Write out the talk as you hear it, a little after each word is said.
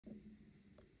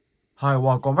Hi,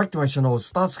 welcome back to my channel.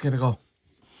 Start cái go.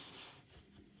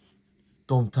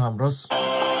 Don't time rush.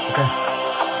 Okay.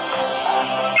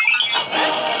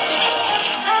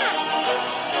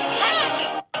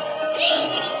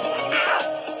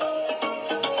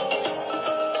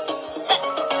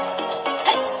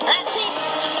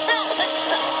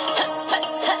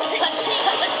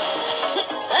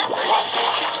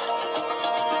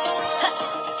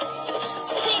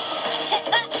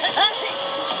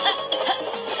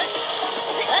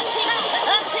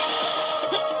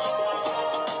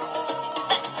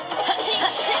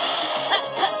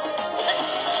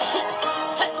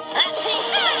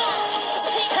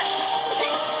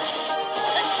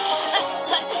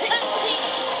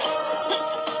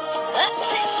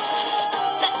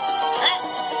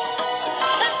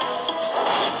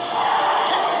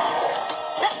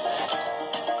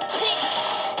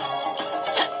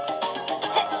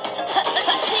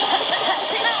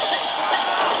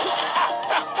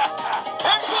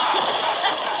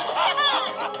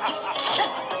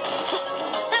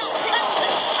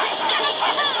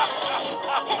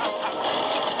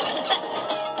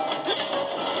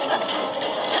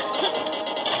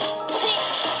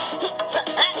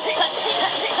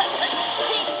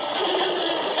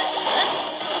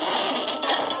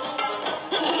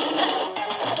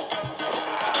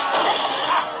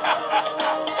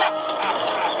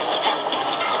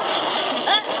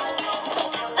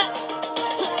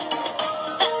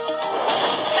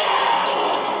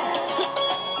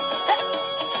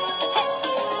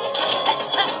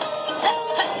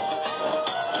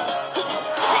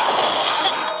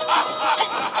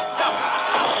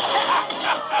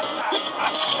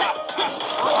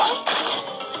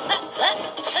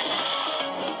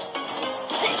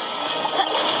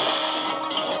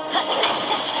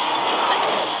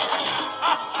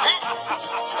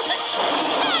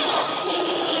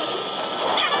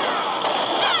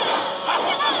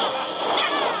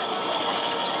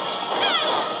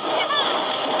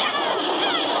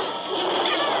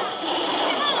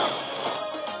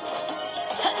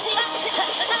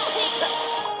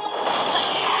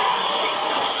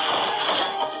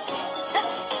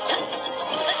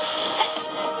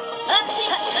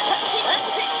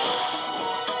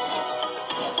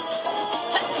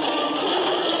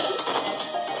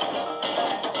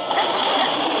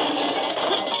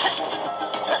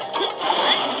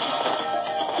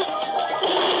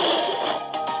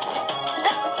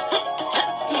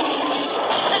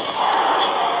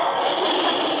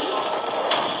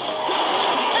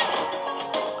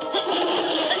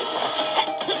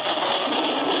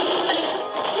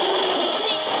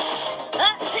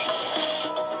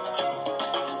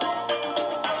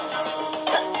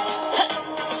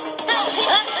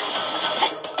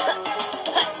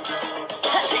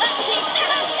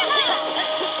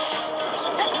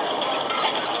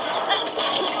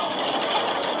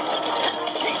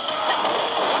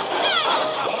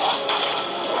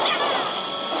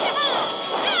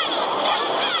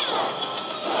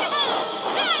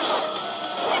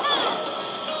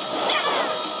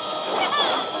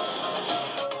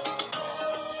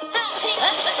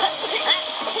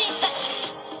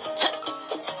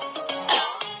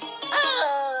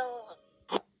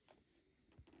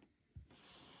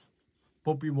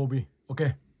 Bobby.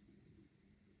 Okay.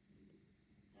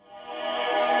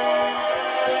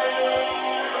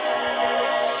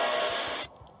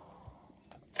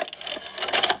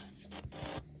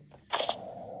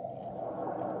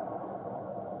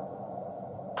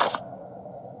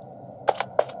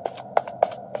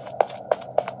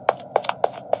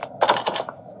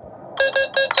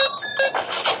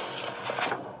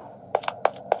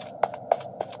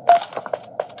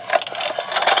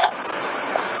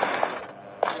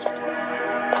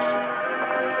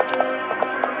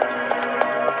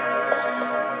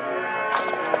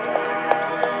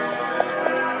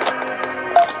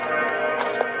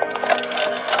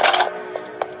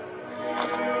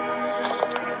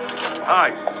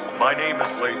 Hi, my name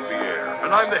is Pierre,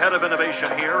 and I'm the head of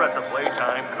innovation here at the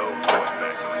Playtime Cove Toy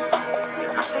Factory.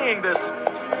 If you're seeing this,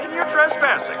 then you're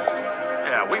trespassing.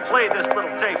 Yeah, we play this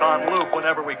little tape on loop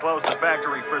whenever we close the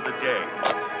factory for the day.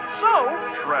 So,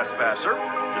 trespasser,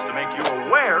 just to make you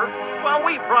aware, while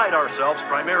we pride ourselves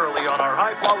primarily on our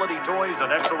high-quality toys and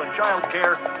excellent child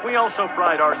care, we also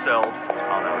pride ourselves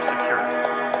on our security.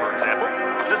 For example,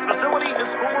 this facility is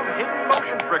full of hidden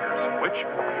motion triggers, which,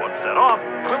 once set off,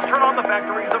 will turn on the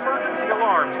factory's emergency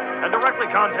alarms and directly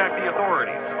contact the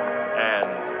authorities. And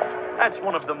that's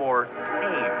one of the more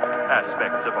tame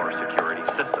aspects of our security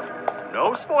system.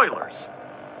 No spoilers.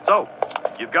 So,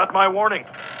 you've got my warning.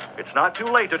 It's not too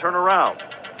late to turn around.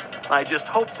 I just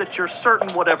hope that you're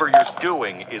certain whatever you're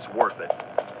doing is worth it.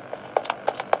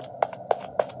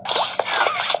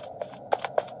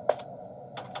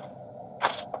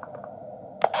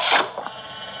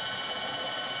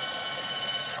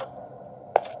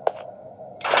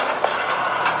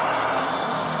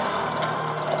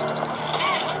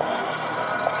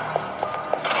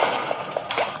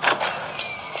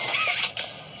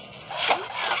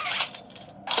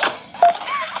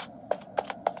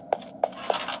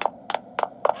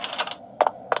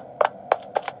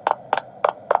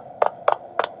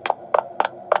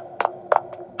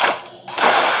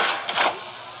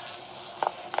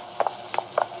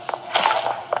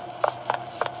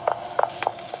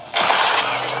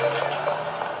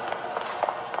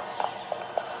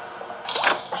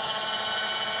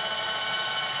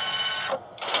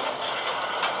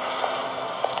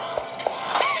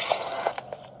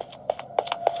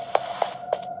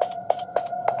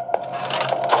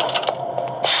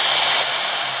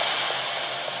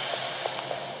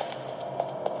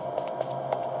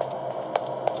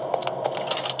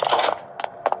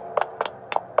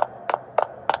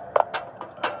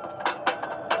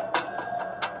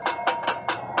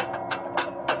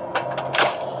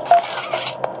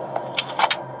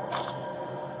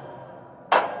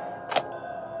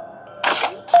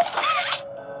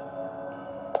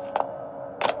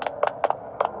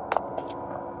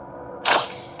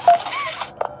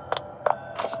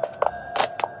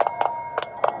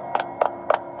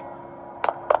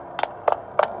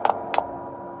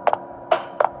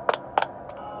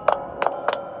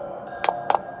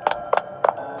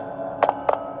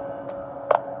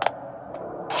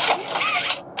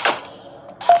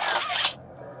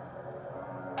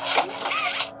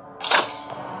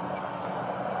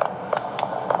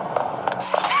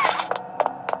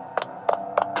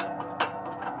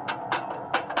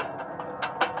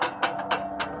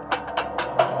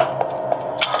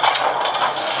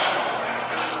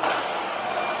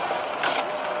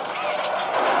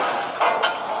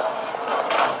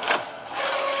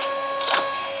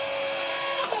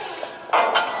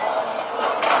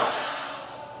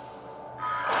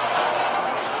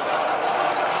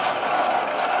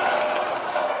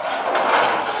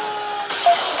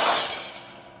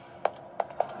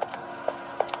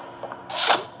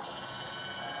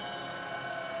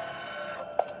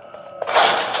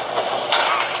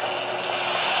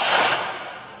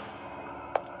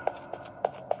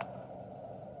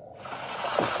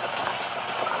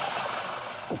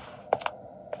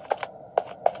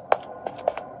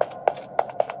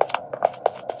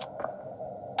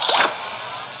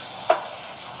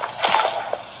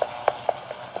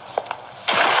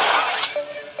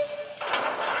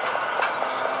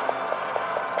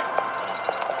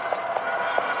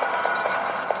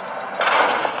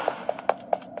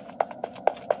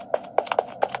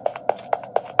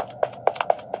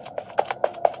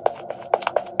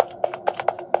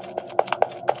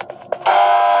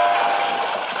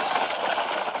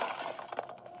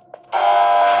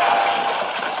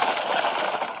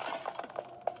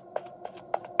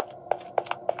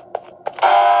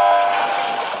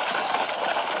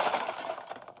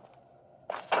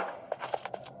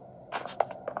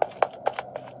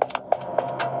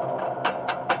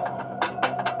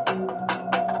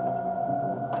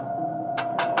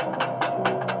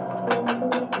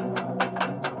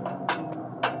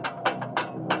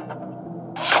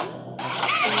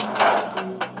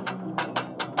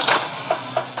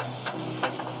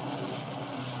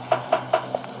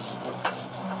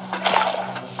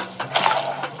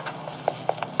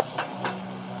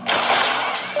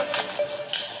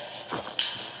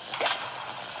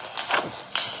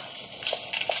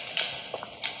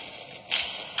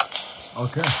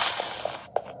 Ok.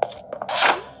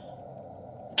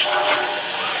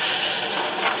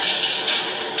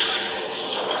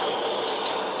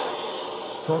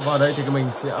 Rồi vào đây thì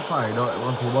mình sẽ phải đợi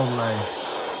con thú bông này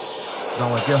ra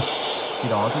ngoài kia. Khi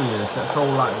đó thì sẽ khâu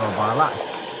lại và vá lại,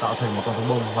 tạo thành một con thú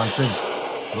bông hoàn chỉnh.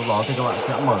 Lúc đó thì các bạn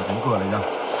sẽ mở cánh cửa này ra.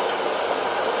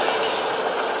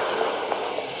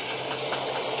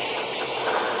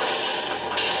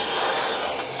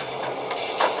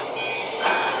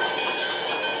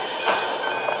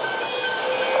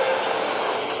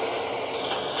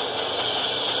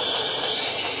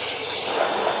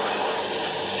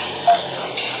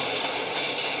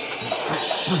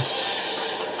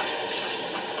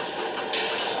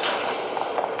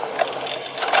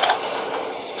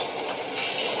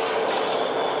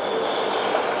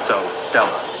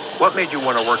 What made you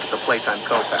want to work at the Playtime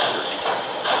Co-Factory?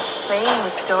 Playing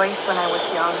with toys when I was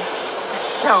young was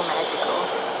so magical.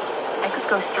 I could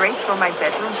go straight from my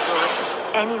bedroom floor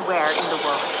to anywhere in the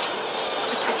world.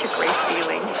 such a great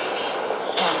feeling.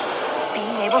 And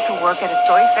being able to work at a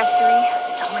toy factory,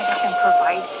 knowing I can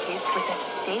provide kids with the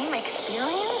same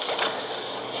experience,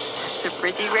 it's a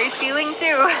pretty great feeling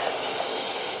too.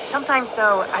 Sometimes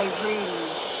though, I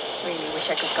really wish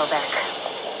I could go back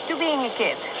to being a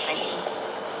kid, I mean.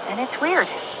 And it's weird,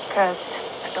 because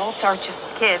adults are just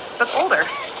kids, but older.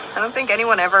 I don't think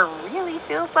anyone ever really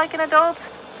feels like an adult.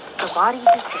 The body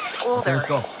just gets older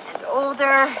and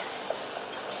older,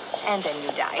 and then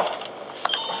you die.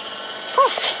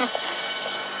 Whew.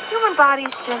 Human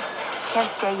bodies just can't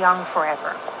stay young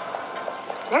forever.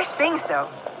 There's things though,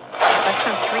 like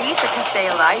some trees that can stay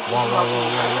alive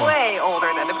way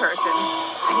older than a person.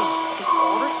 I mean, the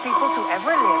oldest people to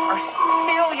ever live are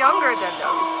still younger than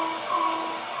those.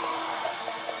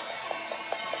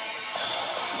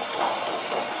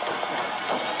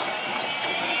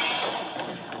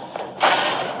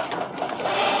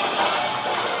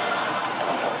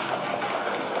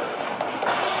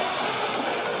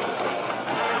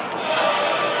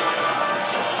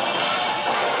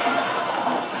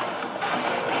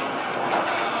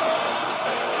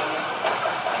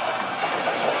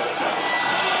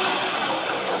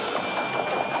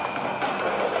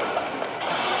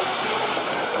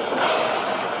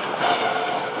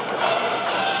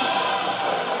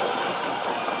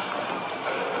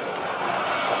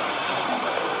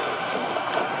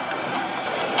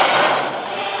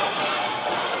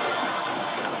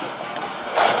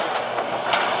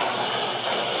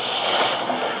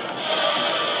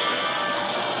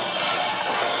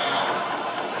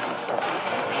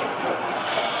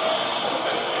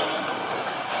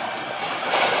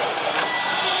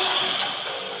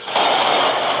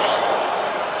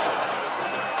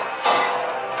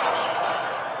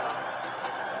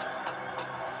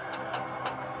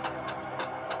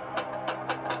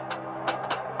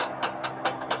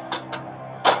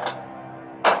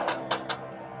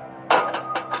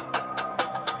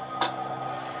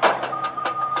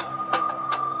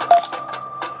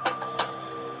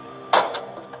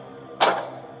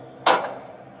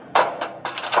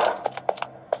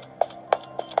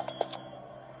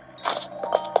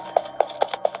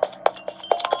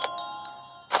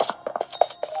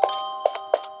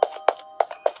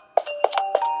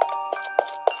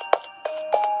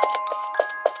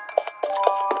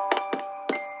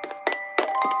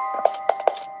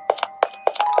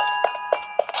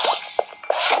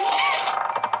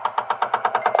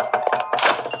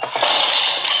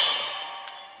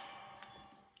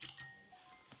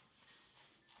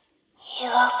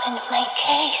 Opened my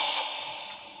case.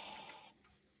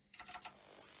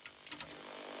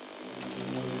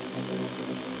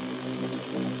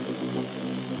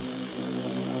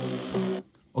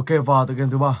 Ok, và tựa game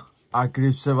thứ 3,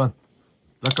 Arcade 7.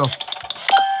 Let's go.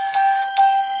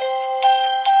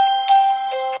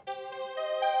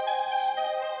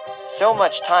 So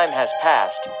much time has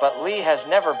passed, but Lee has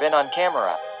never been on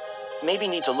camera. Maybe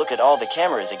need to look at all the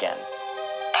cameras again.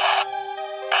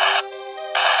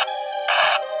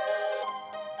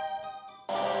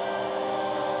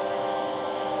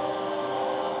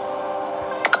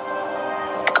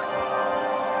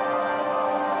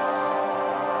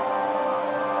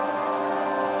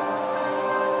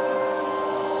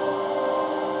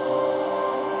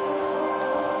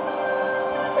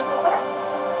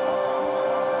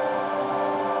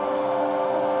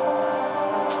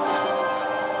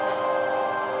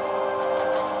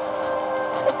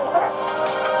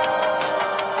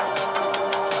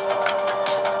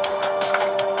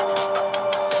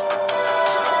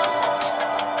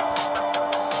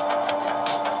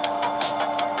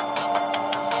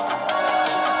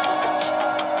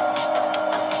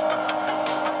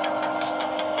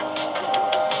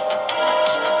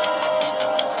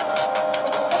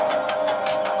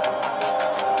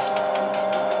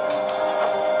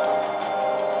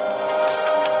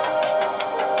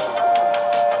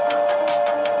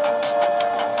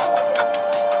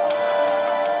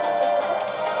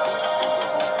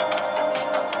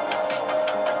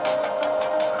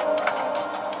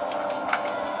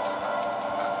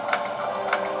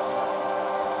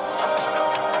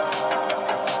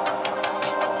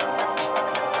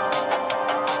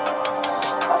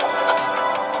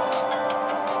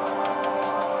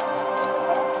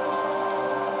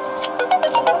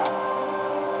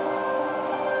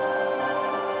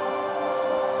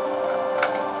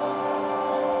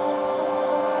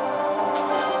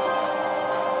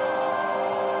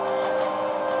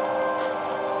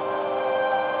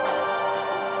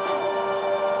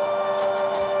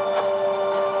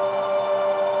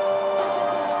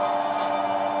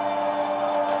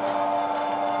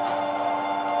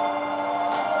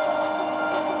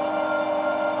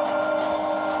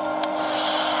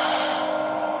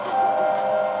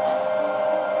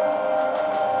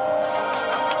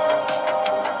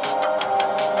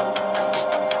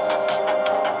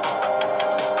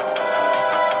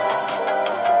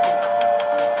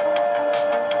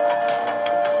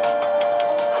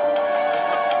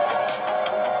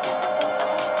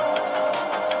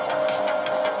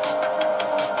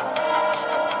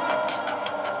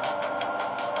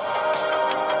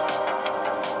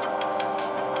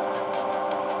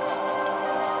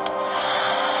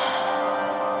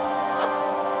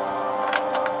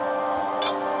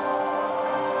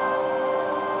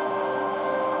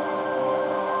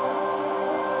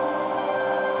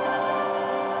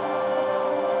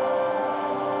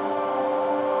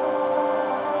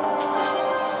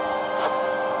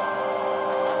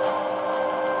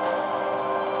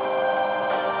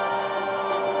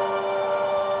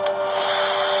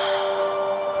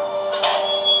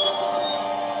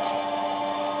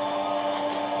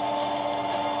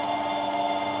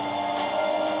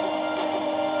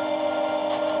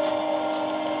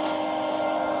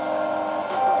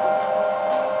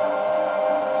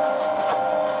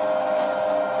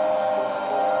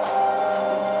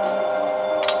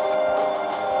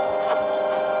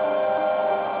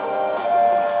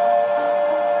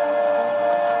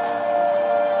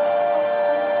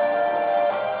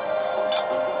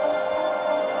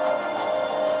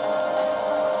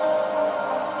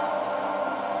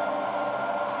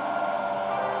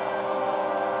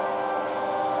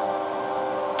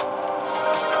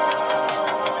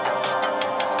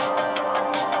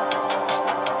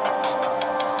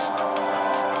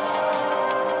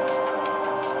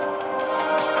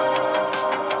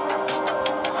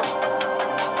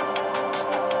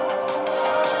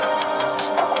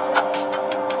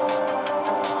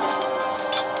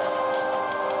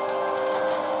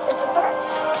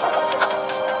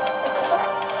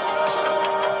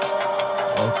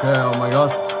 Ok, oh my god.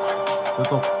 Tiếp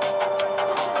tục.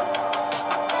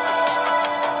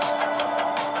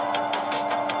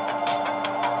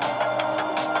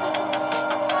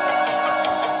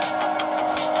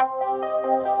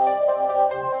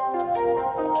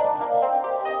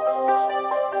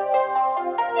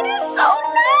 It is so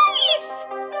nice!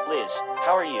 Liz,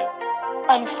 how are you?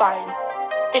 I'm fine.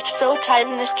 It's so tight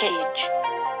in this cage.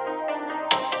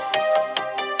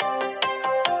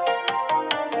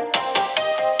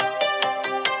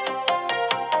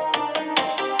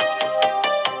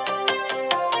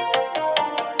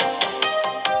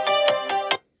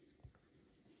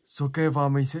 Ok, và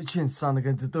mình sẽ chuyển sang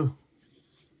kênh thứ tư.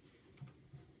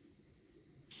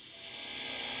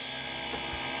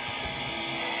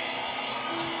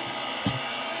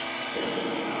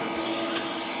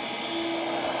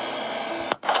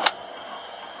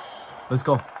 Let's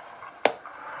go.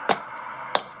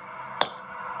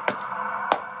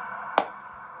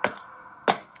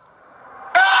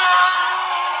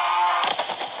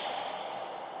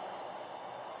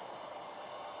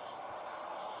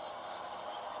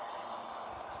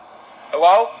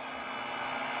 Hello?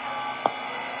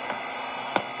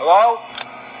 Hello?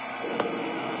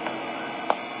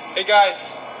 Hey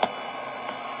guys.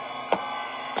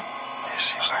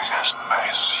 Esiläjäst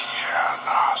Messiaan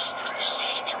Astris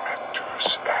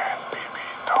ihmetys en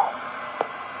bibiton.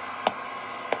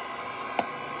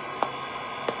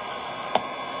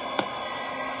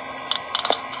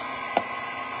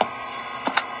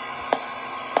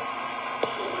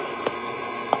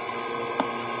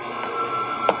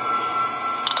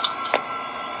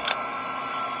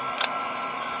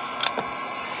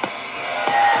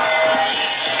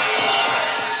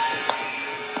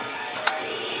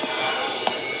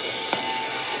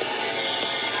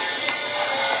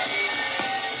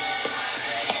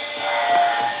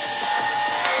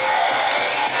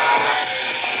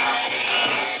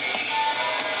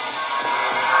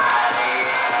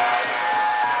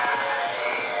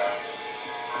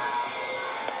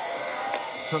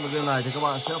 Trong game này thì các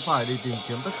bạn sẽ phải đi tìm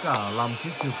kiếm tất cả 5 chiếc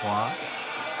chìa khóa.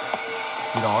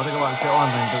 Khi đó thì các bạn sẽ hoàn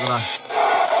thành được cái này.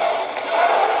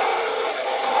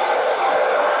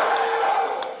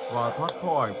 Và thoát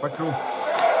khỏi Backrooms.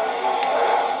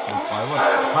 Một quái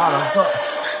vật khá đáng sợ.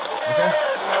 Ok.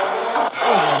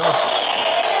 Oh my god.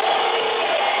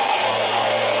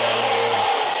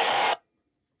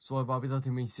 Rồi và bây giờ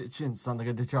thì mình sẽ chuyển sang cái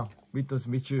tiếp theo. Beatles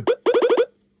Meet You.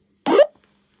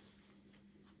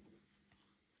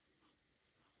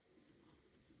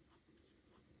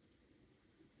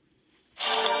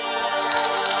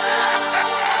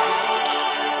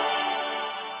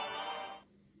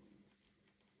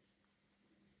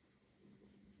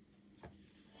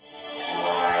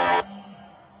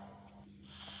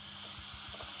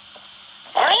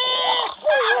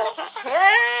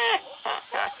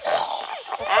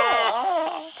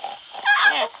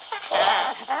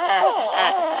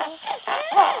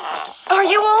 Are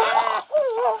you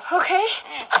all okay?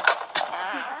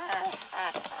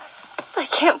 I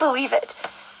can't believe it.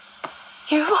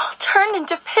 You all turned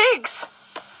into pigs.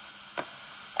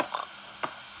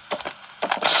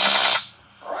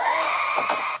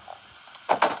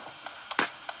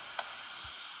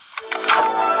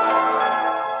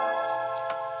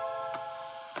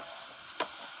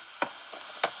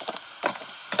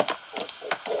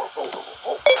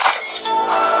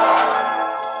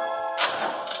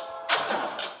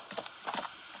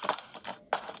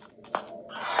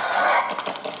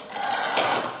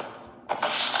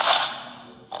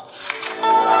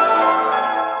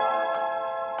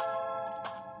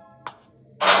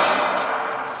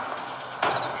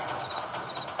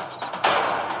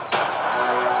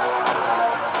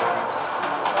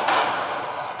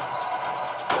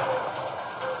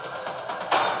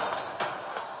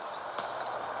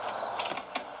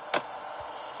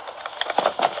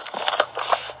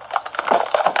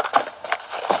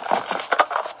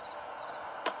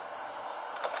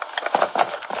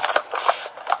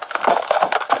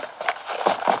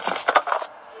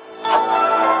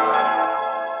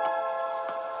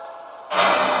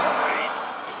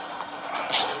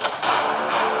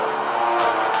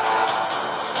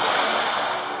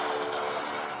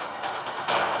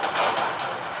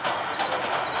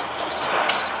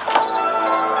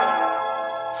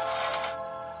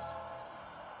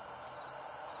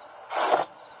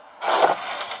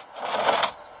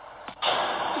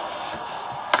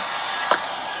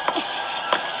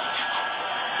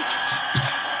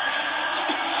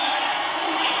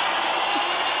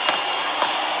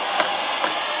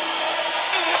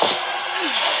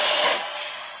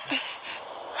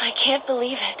 I can't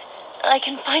believe it. I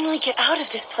can finally get out of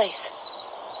this place.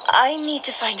 I need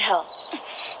to find help.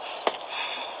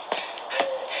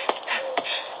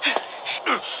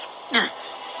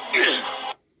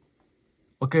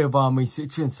 Ok, và mình sẽ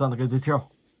chuyển sang cái tiếp theo.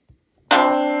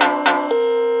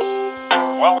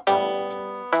 Well,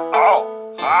 oh,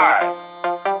 hi.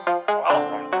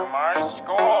 Welcome to my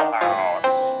schoolhouse.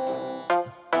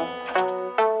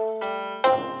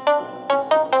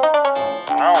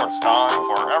 Now it's time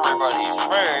for everybody's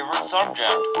favorite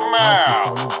subject, math.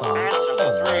 Answer the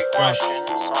 3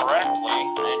 questions correctly,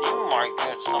 and you might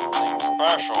get something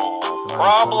special.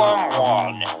 Problem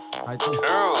 1. 2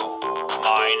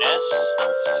 minus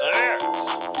 6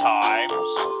 times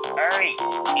 8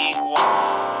 equals...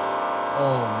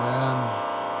 Oh man.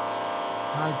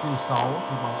 2 trừ 6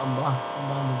 thì bằng âm 3. Âm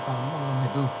 3 nhân 8 bằng âm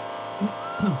 24.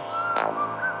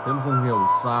 Thế mà không hiểu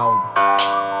sao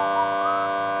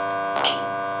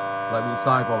lại bị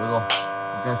sai quả rồi.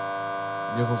 Ok,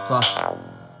 nhưng không sao.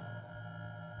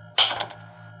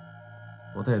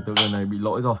 Có thể từ người này bị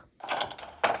lỗi rồi.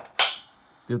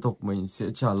 Tiếp tục mình sẽ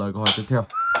trả lời câu hỏi tiếp theo.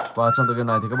 Và trong tựa game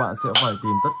này thì các bạn sẽ phải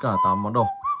tìm tất cả 8 món đồ,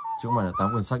 chứ không phải là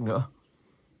 8 quyển sách nữa,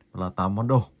 là 8 món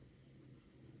đồ.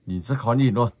 Nhìn rất khó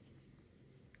nhìn luôn.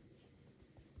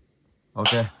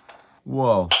 Ok.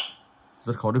 Wow,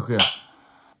 rất khó điều khiển.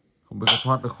 Không biết có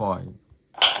thoát được khỏi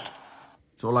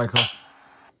chỗ này không.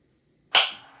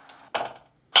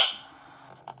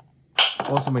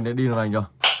 Ô, sao mình đã đi đường này nhỉ?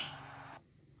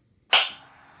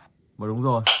 Mà đúng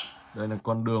rồi, đây là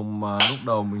con đường mà lúc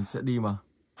đầu mình sẽ đi mà.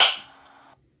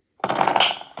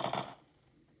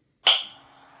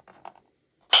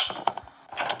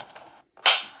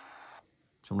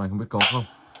 Trong này không biết có không?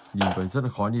 Nhìn vậy rất là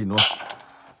khó nhìn luôn.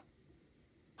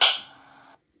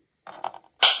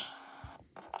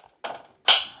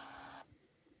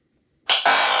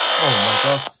 Oh my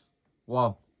god.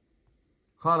 Wow.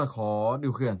 Khá là khó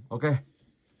điều khiển. Ok.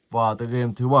 Và tới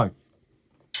game thứ 7.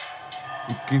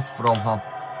 Equip from home.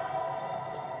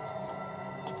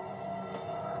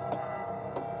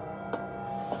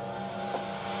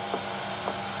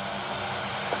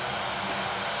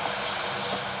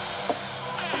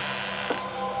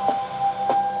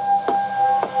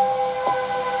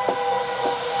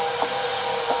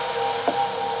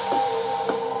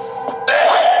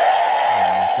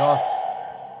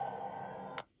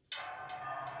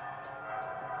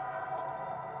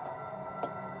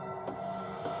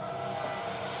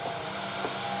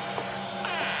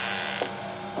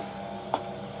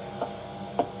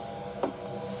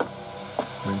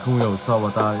 Mình không hiểu sao mà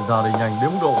ta lại ra đây nhanh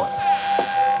đến mức độ vậy.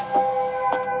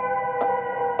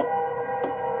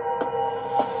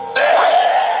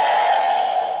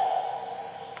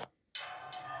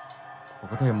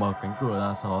 Có thể mở cánh cửa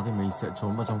ra, sau đó thì mình sẽ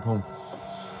trốn vào trong thùng.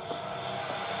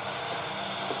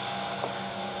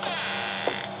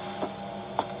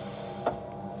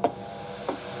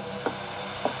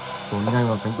 Trốn nhanh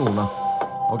vào cánh tủ nào.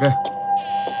 Ok.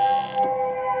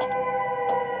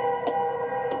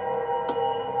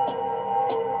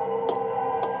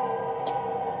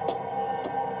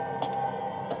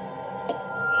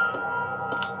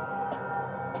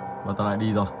 Và ta lại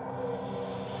đi rồi.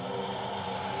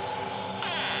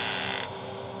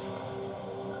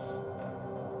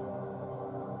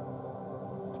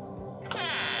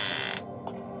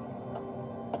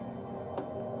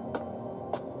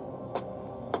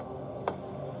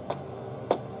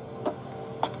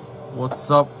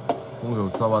 What's up? Không hiểu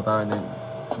sao bà ta lại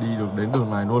đi được đến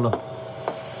đường này luôn rồi.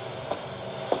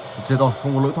 Chết rồi,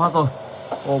 không có lối thoát rồi.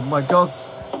 Oh my god.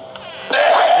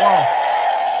 Wow.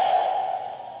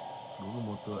 Đúng là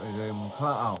một tựa game khá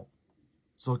là ảo.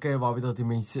 Rồi ok, vào bây giờ thì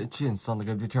mình sẽ chuyển sang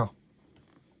game tiếp theo.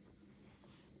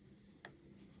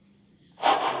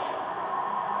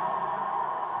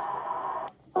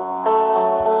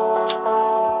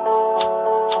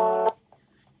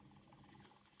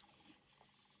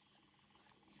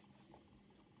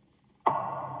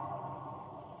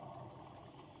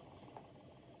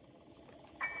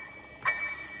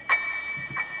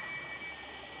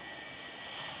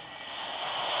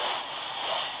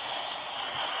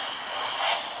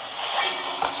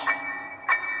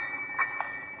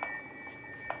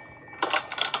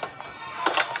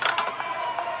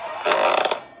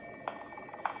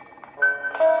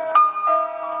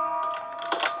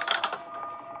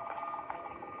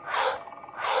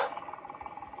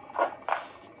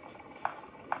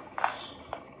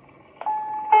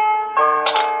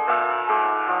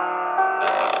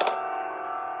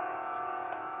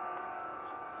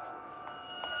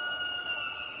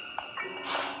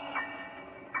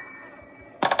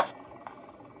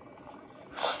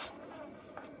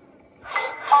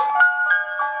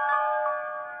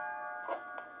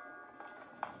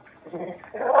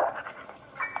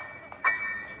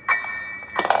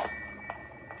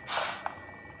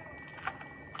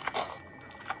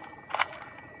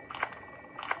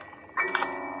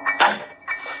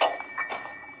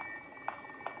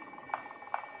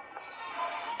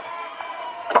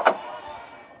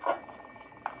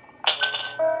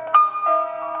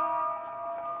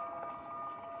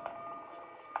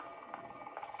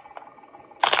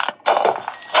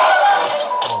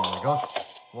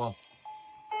 Wow.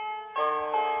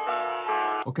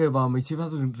 Ok, và mình xin phép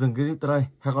dừng clip tại đây.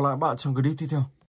 Hẹn gặp lại bạn trong clip tiếp theo.